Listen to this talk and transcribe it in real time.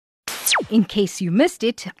in case you missed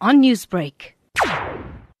it on Newsbreak.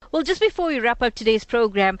 Well, just before we wrap up today's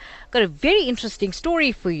program, I've got a very interesting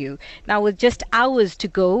story for you. Now, with just hours to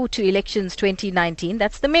go to elections 2019,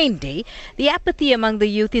 that's the main day, the apathy among the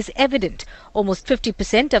youth is evident. Almost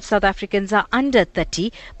 50% of South Africans are under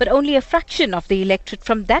 30, but only a fraction of the electorate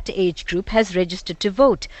from that age group has registered to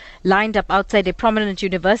vote. Lined up outside a prominent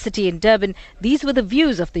university in Durban, these were the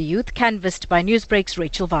views of the youth canvassed by Newsbreak's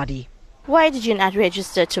Rachel Vadi. Why did you not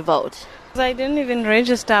register to vote? I didn't even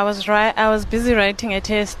register. I was busy writing a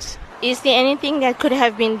test. Is there anything that could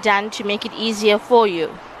have been done to make it easier for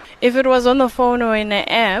you? If it was on the phone or in an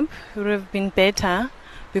app, it would have been better,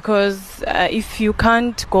 because if you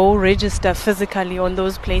can't go register physically on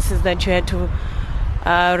those places that you had to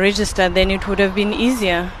register, then it would have been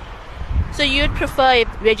easier. So you'd prefer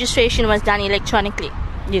if registration was done electronically?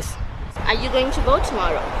 Yes. Are you going to vote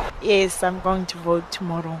tomorrow? Yes, I'm going to vote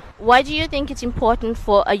tomorrow. Why do you think it's important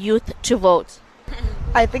for a youth to vote?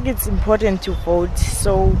 I think it's important to vote,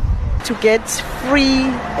 so to get free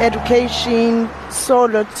education, so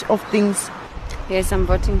lots of things. Yes, I'm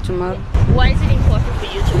voting tomorrow. Why is it important for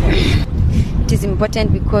you to vote? It is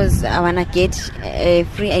important because I want to get a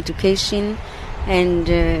free education, and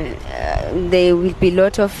there will be a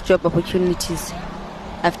lot of job opportunities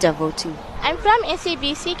after voting. I'm from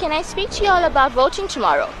SABC. Can I speak to you all about voting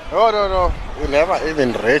tomorrow? No. We'll never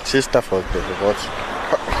even register for the vote.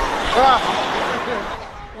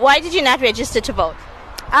 Why did you not register to vote?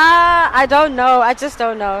 I don't know. I just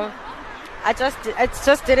don't know. It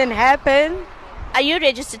just didn't happen. Are you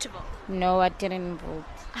registered to vote? No, I didn't vote.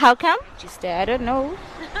 How come? Just I don't know.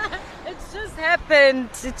 It just happened.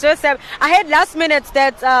 I had last minute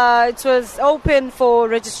that it was open for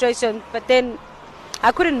registration, but then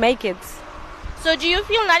I couldn't make it. So do you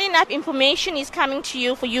feel not enough information is coming to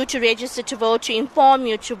you for you to register to vote, to inform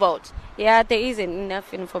you to vote? Yeah, there isn't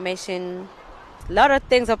enough information. A lot of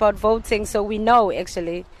things about voting, so we know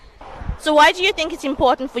actually. So why do you think it's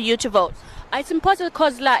important for you to vote? It's important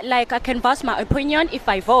because like I can voice my opinion if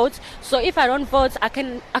I vote. So if I don't vote, I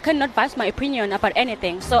cannot voice my opinion about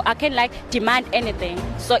anything. So I can demand anything.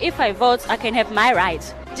 So if I vote, I can have my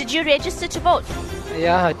rights. Did you register to vote?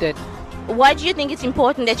 Yeah, I did. Why do you think it's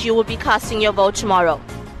important that you will be casting your vote tomorrow?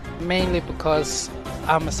 Mainly because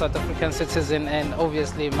I'm a South African citizen and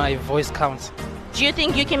obviously my voice counts. Do you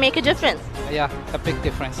think you can make a difference? Yeah, a big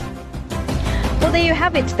difference. Well, there you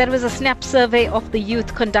have it. That was a snap survey of the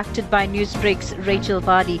youth conducted by Newsbreak's Rachel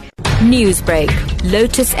Vadi. Newsbreak,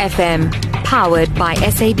 Lotus FM, powered by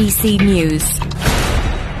SABC News.